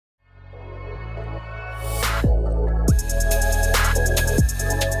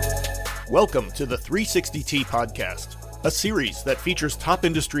Welcome to the 360T podcast, a series that features top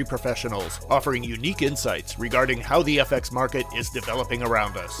industry professionals offering unique insights regarding how the FX market is developing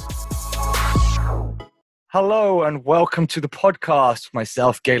around us. Hello and welcome to the podcast.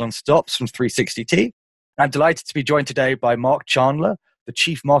 Myself, Galen Stops from 360T. I'm delighted to be joined today by Mark Chandler, the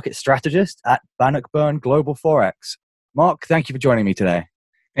Chief Market Strategist at Bannockburn Global Forex. Mark, thank you for joining me today.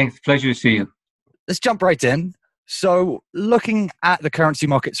 Thanks. Pleasure to see you. Let's jump right in. So looking at the currency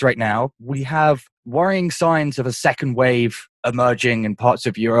markets right now, we have worrying signs of a second wave emerging in parts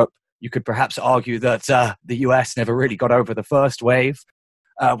of Europe. You could perhaps argue that the US never really got over the first wave.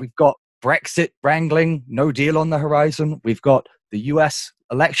 We've got Brexit wrangling, no deal on the horizon. We've got the US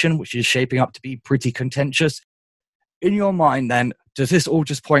election, which is shaping up to be pretty contentious. In your mind then, does this all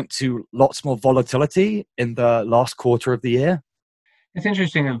just point to lots more volatility in the last quarter of the year? It's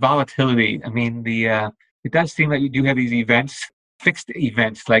interesting in volatility. I mean, it does seem like you do have these events, fixed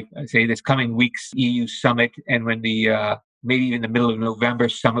events, like say this coming week's EU summit, and when the maybe in the middle of November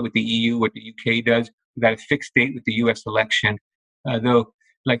summit with the EU, what the UK does, we've got a fixed date with the US election. Though,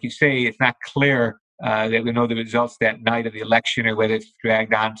 like you say, it's not clear that we know the results that night of the election or whether it's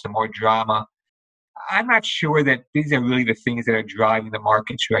dragged on some more drama. I'm not sure that these are really the things that are driving the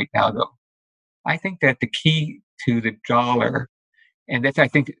markets right now, though. I think that the key to the dollar, and that's, I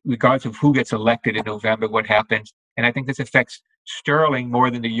think, regardless of who gets elected in November, what happens. And I think this affects sterling more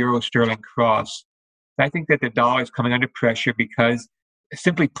than the euro-sterling cross. I think that the dollar is coming under pressure because,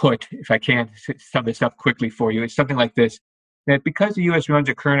 simply put, if I can sum this up quickly for you, it's something like this, that because the U.S. runs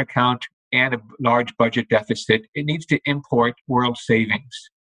a current account and a large budget deficit, it needs to import world savings.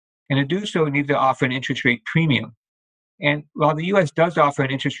 And to do so, it needs to offer an interest rate premium. And while the U.S. does offer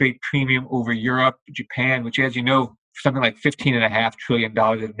an interest rate premium over Europe, Japan, which, as you know, something like $15.5 trillion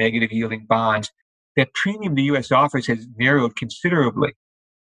of negative yielding bonds, that premium the U.S. offers has narrowed considerably.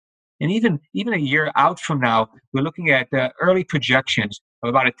 And even a year out from now, we're looking at early projections of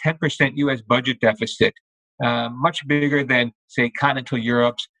about a 10% U.S. budget deficit, much bigger than, say, continental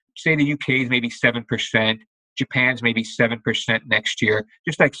Europe's. Say the UK's maybe 7%, Japan's maybe 7% next year.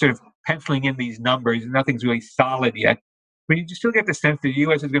 Just like sort of penciling in these numbers, nothing's really solid yet. But you still get the sense that the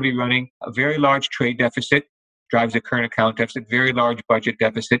U.S. is going to be running a very large trade deficit, drives a current account deficit, very large budget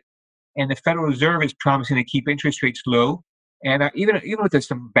deficit. And the Federal Reserve is promising to keep interest rates low. And even with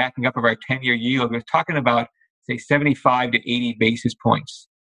some backing up of our 10-year yield, we're talking about, say, 75 to 80 basis points.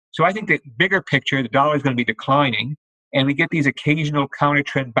 So I think that bigger picture, the dollar is going to be declining. And we get these occasional counter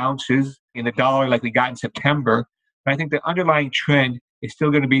trend bounces in the dollar like we got in September. But I think the underlying trend is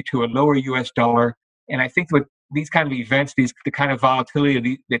still going to be to a lower U.S. dollar. And I think with these kind of events, the kind of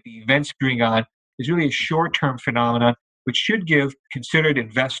volatility that the events bring on, is really a short-term phenomenon, which should give considered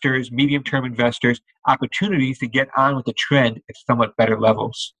investors, medium-term investors, opportunities to get on with the trend at somewhat better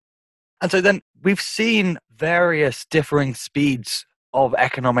levels. And so then we've seen various differing speeds of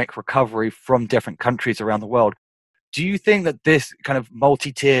economic recovery from different countries around the world. Do you think that this kind of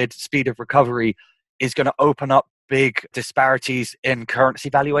multi-tiered speed of recovery is going to open up big disparities in currency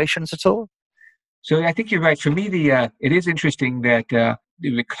valuations at all? So I think you're right. For me, it is interesting that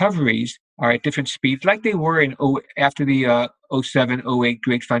the recoveries are at different speeds, like they were after the 07, 08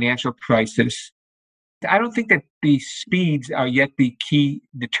 great financial crisis. I don't think that the speeds are yet the key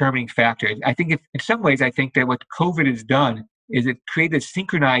determining factor. I think in some ways, I think that what COVID has done is it created a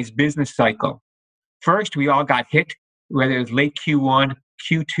synchronized business cycle. First, we all got hit, whether it was late Q1,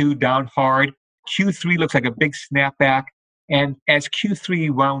 Q2 down hard. Q3 looks like a big snapback. And as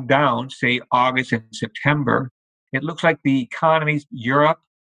Q3 wound down, say August and September, it looks like the economies, Europe,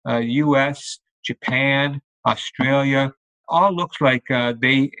 US, Japan, Australia, all looks like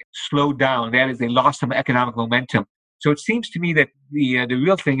they slowed down. That is, they lost some economic momentum. So it seems to me that the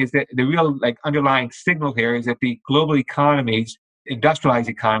real thing is that the real underlying signal here is that the global economies, industrialized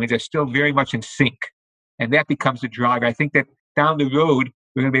economies, are still very much in sync. And that becomes the driver. I think that down the road,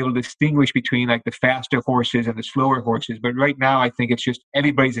 we're going to be able to distinguish between like the faster horses and the slower horses. But right now, I think it's just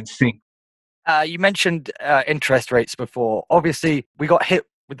everybody's in sync. You mentioned interest rates before. Obviously, we got hit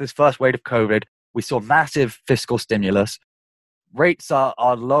with this first wave of COVID. We saw massive fiscal stimulus. Rates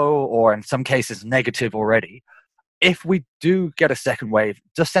are low or in some cases negative already. If we do get a second wave,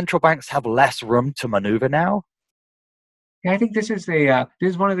 do central banks have less room to maneuver now? Yeah, I think this is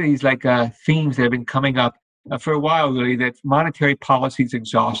one of these themes that have been coming up for a while, really, that monetary policy is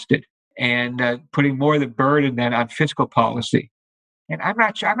exhausted and putting more of the burden then on fiscal policy. And I'm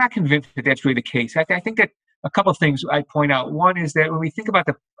not convinced that that's really the case. I think that a couple of things I'd point out. One is that when we think about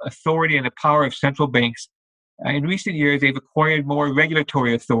the authority and the power of central banks, in recent years, they've acquired more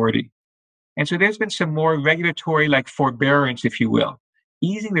regulatory authority. And so there's been some more regulatory forbearance, if you will.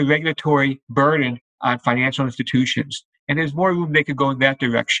 easing the regulatory burden on financial institutions. And there's more room they could go in that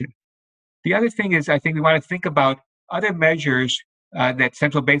direction. The other thing is, I think we want to think about other measures that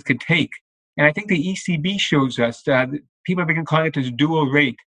central banks can take. And I think the ECB shows us, people have been calling it this dual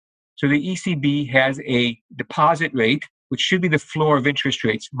rate. So the ECB has a deposit rate, which should be the floor of interest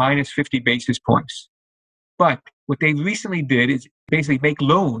rates, minus 50 basis points. But what they recently did is basically make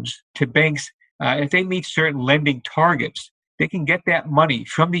loans to banks. If they meet certain lending targets, they can get that money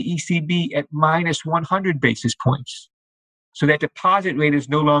from the ECB at minus 100 basis points. So that deposit rate is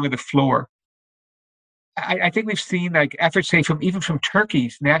no longer the floor. I think we've seen like efforts, say, even from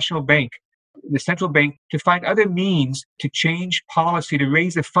Turkey's national bank, the central bank, to find other means to change policy, to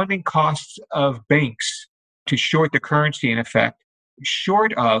raise the funding costs of banks, to short the currency, in effect,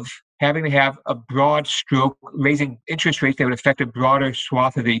 short of having to have a broad stroke, raising interest rates that would affect a broader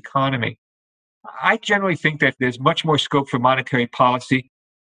swath of the economy. I generally think that there's much more scope for monetary policy.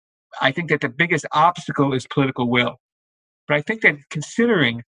 I think that the biggest obstacle is political will. But I think that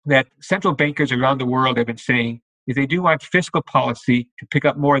considering that central bankers around the world have been saying is they do want fiscal policy to pick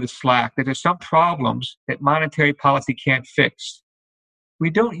up more of the slack, that there's some problems that monetary policy can't fix. We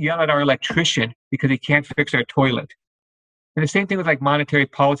don't yell at our electrician because he can't fix our toilet. And the same thing with like monetary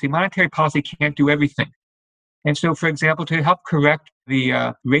policy. Monetary policy can't do everything. And so, for example, to help correct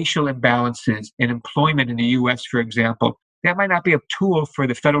the racial imbalances in employment in the U.S., for example, that might not be a tool for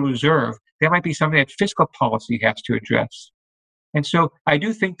the Federal Reserve. That might be something that fiscal policy has to address. And so I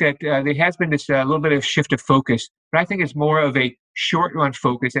do think that there has been this little bit of shift of focus, but I think it's more of a short-run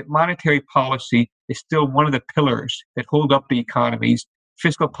focus that monetary policy is still one of the pillars that hold up the economies.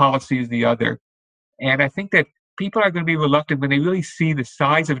 Fiscal policy is the other. And I think that people are going to be reluctant when they really see the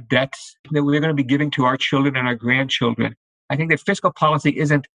size of debts that we're going to be giving to our children and our grandchildren. I think that fiscal policy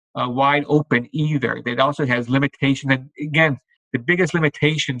isn't wide open either. It also has limitations. And again, the biggest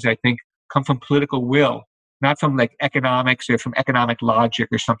limitations, I think, come from political will, not from like economics or from economic logic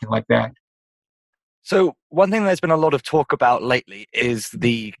or something like that. So one thing there's been a lot of talk about lately is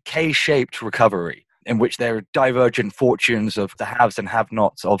the K-shaped recovery, in which there are divergent fortunes of the haves and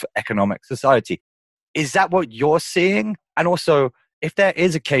have-nots of economic society. Is that what you're seeing? And also, if there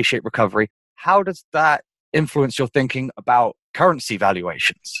is a K-shaped recovery, how does that influence your thinking about currency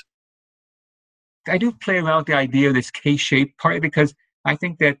valuations? I do play around with the idea of this K-shape, partly because I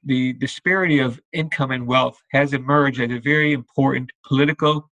think that the disparity of income and wealth has emerged as a very important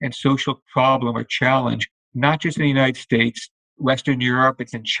political and social problem or challenge, not just in the United States, Western Europe,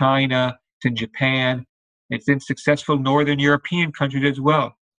 it's in China, it's in Japan, it's in successful Northern European countries as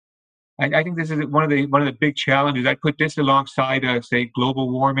well. I think this is one of the big challenges. I put this alongside, say,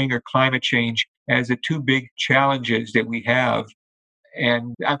 global warming or climate change as the two big challenges that we have.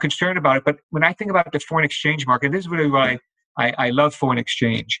 And I'm concerned about it. But when I think about the foreign exchange market, this is really why I love foreign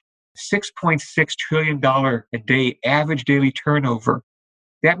exchange. $6.6 trillion a day average daily turnover.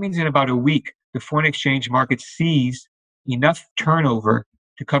 That means in about a week, the foreign exchange market sees enough turnover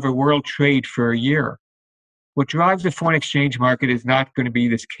to cover world trade for a year. What drives the foreign exchange market is not going to be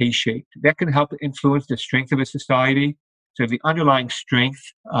this K-shaped. That can help influence the strength of a society, so the underlying strength,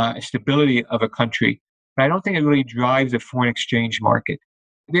 stability of a country. But I don't think it really drives the foreign exchange market.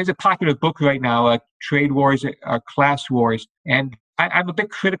 There's a popular book right now, Trade Wars are Class Wars, and I'm a bit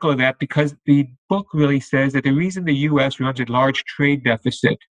critical of that because the book really says that the reason the U.S. runs a large trade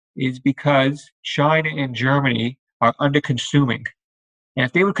deficit is because China and Germany are under-consuming. And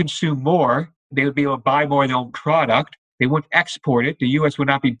if they would consume more, they would be able to buy more of their own product. They wouldn't export it. The U.S. would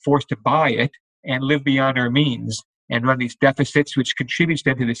not be forced to buy it and live beyond our means and run these deficits, which contributes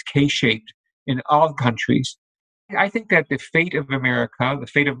then to this K-shaped in all countries. I think that the fate of America, the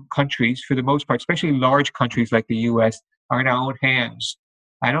fate of countries, for the most part, especially large countries like the U.S., are in our own hands.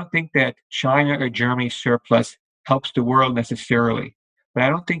 I don't think that China or Germany's surplus helps the world necessarily. But I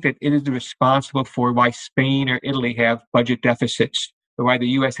don't think that it is responsible for why Spain or Italy have budget deficits, or why the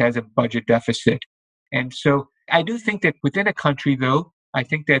U.S. has a budget deficit. And so I do think that within a country, though, I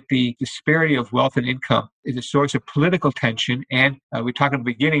think that the disparity of wealth and income is a source of political tension. And we talked in the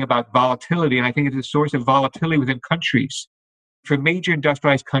beginning about volatility, and I think it's a source of volatility within countries. For major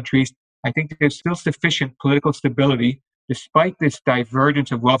industrialized countries, I think there's still sufficient political stability, despite this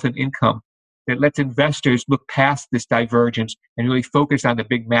divergence of wealth and income, that lets investors look past this divergence and really focus on the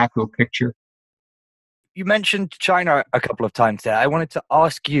big macro picture. You mentioned China a couple of times there. I wanted to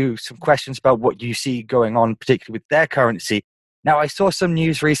ask you some questions about what you see going on, particularly with their currency. Now, I saw some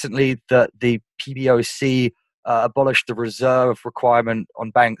news recently that the PBOC abolished the reserve requirement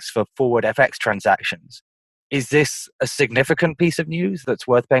on banks for forward FX transactions. Is this a significant piece of news that's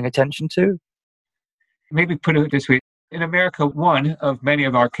worth paying attention to? Maybe put it this way. In America, one of many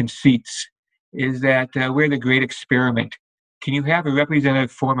of our conceits is that we're the great experiment. Can you have a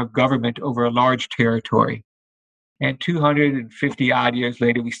representative form of government over a large territory? And 250 odd years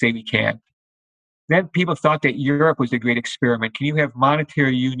later, we say we can. Then people thought that Europe was the great experiment. Can you have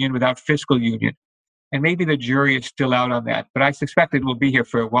monetary union without fiscal union? And maybe the jury is still out on that, but I suspect it will be here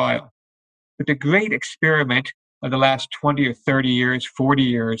for a while. But the great experiment of the last 20 or 30 years, 40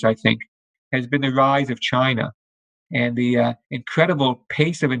 years, I think, has been the rise of China and the incredible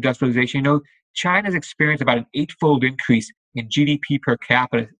pace of industrialization. You know, China's experienced about an 8-fold increase in GDP per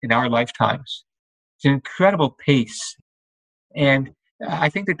capita in our lifetimes. It's an incredible pace. And I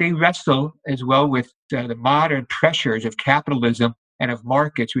think that they wrestle as well with the modern pressures of capitalism and of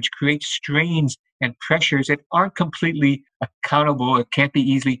markets, which create strains and pressures that aren't completely accountable or can't be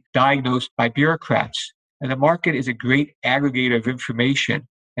easily diagnosed by bureaucrats. And the market is a great aggregator of information.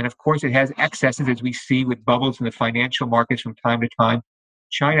 And of course, it has excesses, as we see with bubbles in the financial markets from time to time.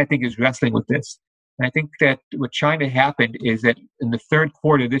 China, I think, is wrestling with this. And I think that what China happened is that in the third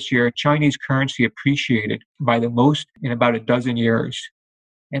quarter this year, Chinese currency appreciated by the most in about a dozen years.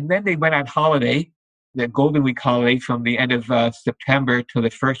 And then they went on holiday, the Golden Week holiday from the end of September to the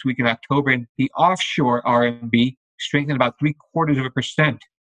first week in October, and the offshore RMB strengthened about 0.75%.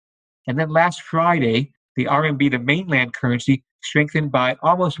 And then last Friday, the RMB, the mainland currency, strengthened by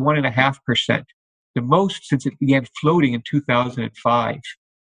almost 1.5%, the most since it began floating in 2005.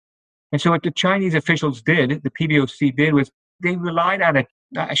 And so what the Chinese officials did, the PBOC did, was they relied on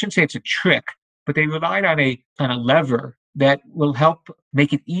I shouldn't say it's a trick, but they relied on a lever that will help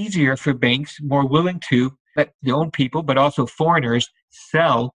make it easier for banks more willing to let their own people, but also foreigners,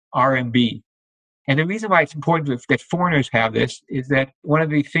 sell RMB. And the reason why it's important that foreigners have this is that one of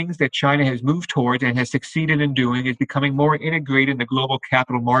the things that China has moved towards and has succeeded in doing is becoming more integrated in the global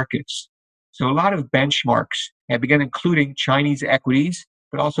capital markets. So a lot of benchmarks have begun including Chinese equities,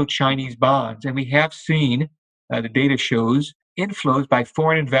 but also Chinese bonds. And we have seen, the data shows, inflows by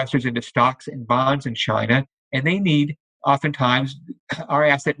foreign investors into stocks and bonds in China. And they need, oftentimes, our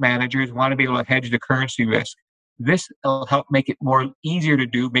asset managers want to be able to hedge the currency risk. This will help make it more easier to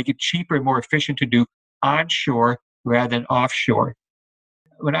do, make it cheaper and more efficient to do onshore rather than offshore.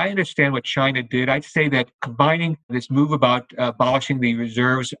 When I understand what China did, I'd say that combining this move about abolishing the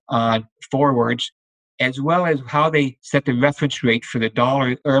reserves on forwards, as well as how they set the reference rate for the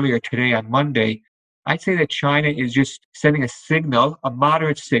dollar earlier today on Monday, I'd say that China is just sending a signal, a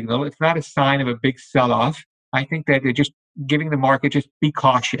moderate signal. It's not a sign of a big sell-off. I think that they're just giving the market, just be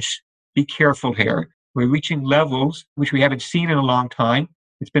cautious, be careful here. We're reaching levels which we haven't seen in a long time.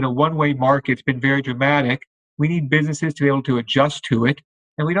 It's been a one-way market. It's been very dramatic. We need businesses to be able to adjust to it.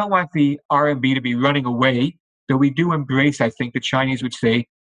 And we don't want the RMB to be running away, though we do embrace, I think, the Chinese would say,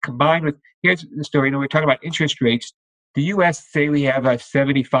 combined with, here's the story, we're talking about interest rates. The U.S. say we have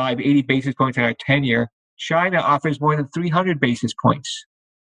 75, 80 basis points on our 10-year. China offers more than 300 basis points.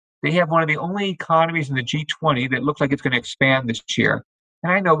 They have one of the only economies in the G20 that looks like it's going to expand this year.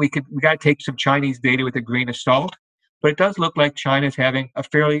 And I know we got to take some Chinese data with a grain of salt, but it does look like China's having a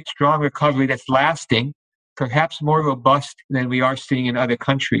fairly strong recovery that's lasting, perhaps more robust than we are seeing in other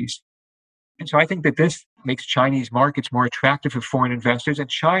countries. And so I think that this makes Chinese markets more attractive for foreign investors, and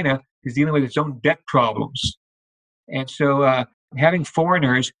China is dealing with its own debt problems. And so having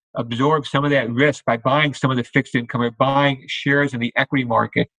foreigners absorb some of that risk by buying some of the fixed income or buying shares in the equity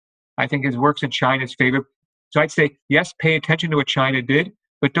market, I think it works in China's favor. So I'd say, yes, pay attention to what China did,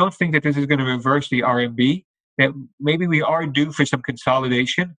 but don't think that this is going to reverse the RMB, that maybe we are due for some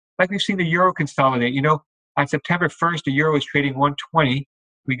consolidation, like we've seen the euro consolidate. You know, on September 1st, the euro was trading 120.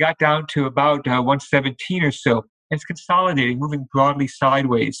 We got down to about 117 or so. And it's consolidating, moving broadly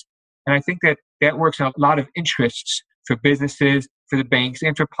sideways. And I think that works on a lot of interests for businesses, for the banks,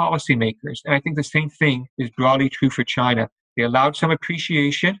 and for policymakers. And I think the same thing is broadly true for China. They allowed some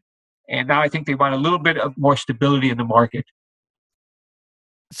appreciation, and now I think they want a little bit of more stability in the market.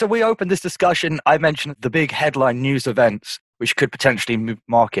 So we opened this discussion, I mentioned the big headline news events, which could potentially move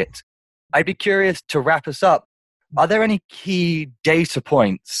markets. I'd be curious to wrap us up. Are there any key data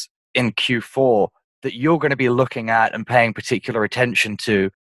points in Q4 that you're going to be looking at and paying particular attention to?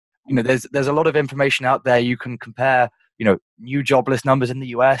 You know, there's a lot of information out there. You can compare, new jobless numbers in the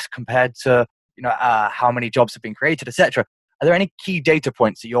US compared to, how many jobs have been created, etc. Are there any key data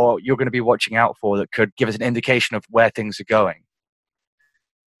points that you're going to be watching out for that could give us an indication of where things are going?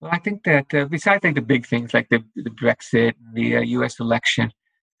 Well, I think that besides the big things like the Brexit, the U.S. election,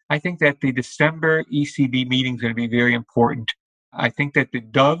 I think that the December ECB meeting is going to be very important. I think that the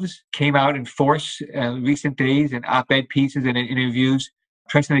doves came out in force in recent days in op-ed pieces and in interviews,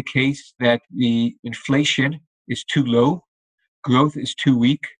 pressing the case that the inflation is too low, growth is too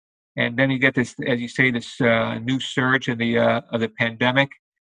weak, and then you get this, as you say, this new surge of the pandemic.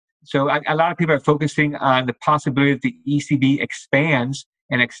 So a lot of people are focusing on the possibility that the ECB expands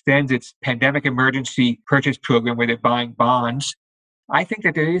and extends its pandemic emergency purchase program where they're buying bonds. I think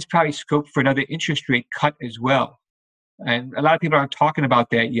that there is probably scope for another interest rate cut as well. And a lot of people aren't talking about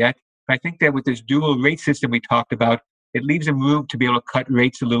that yet. But I think that with this dual rate system we talked about, it leaves them room to be able to cut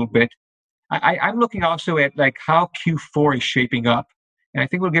rates a little bit. I'm looking also at like how Q4 is shaping up. And I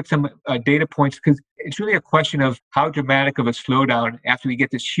think we'll get some data points because it's really a question of how dramatic of a slowdown after we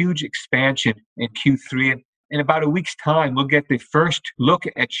get this huge expansion in Q3. And in about a week's time, we'll get the first look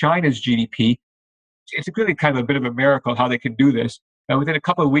at China's GDP. It's really kind of a bit of a miracle how they can do this. Within a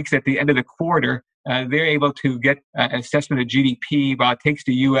couple of weeks at the end of the quarter, they're able to get an assessment of GDP, while it takes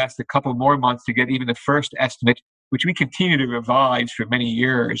the U.S. a couple more months to get even the first estimate, which we continue to revise for many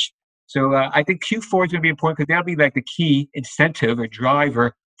years. So I think Q4 is going to be important because that'll be like the key incentive or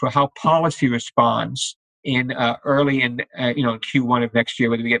driver for how policy responds in early in Q1 of next year,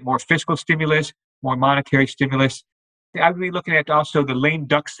 whether we get more fiscal stimulus, more monetary stimulus. I would be looking at also the lame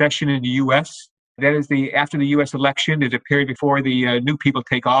duck session in the U.S. That is after the U.S. election, there's a period before the new people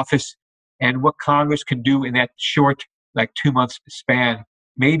take office, and what Congress can do in that short, like 2 months span.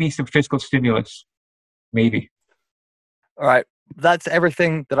 Maybe some fiscal stimulus. Maybe. All right. That's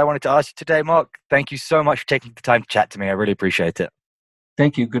everything that I wanted to ask you today, Mark. Thank you so much for taking the time to chat to me. I really appreciate it.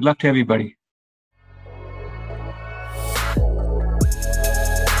 Thank you. Good luck to everybody.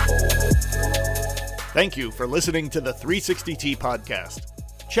 Thank you for listening to the 360T podcast.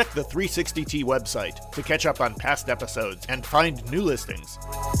 Check the 360T website to catch up on past episodes and find new listings.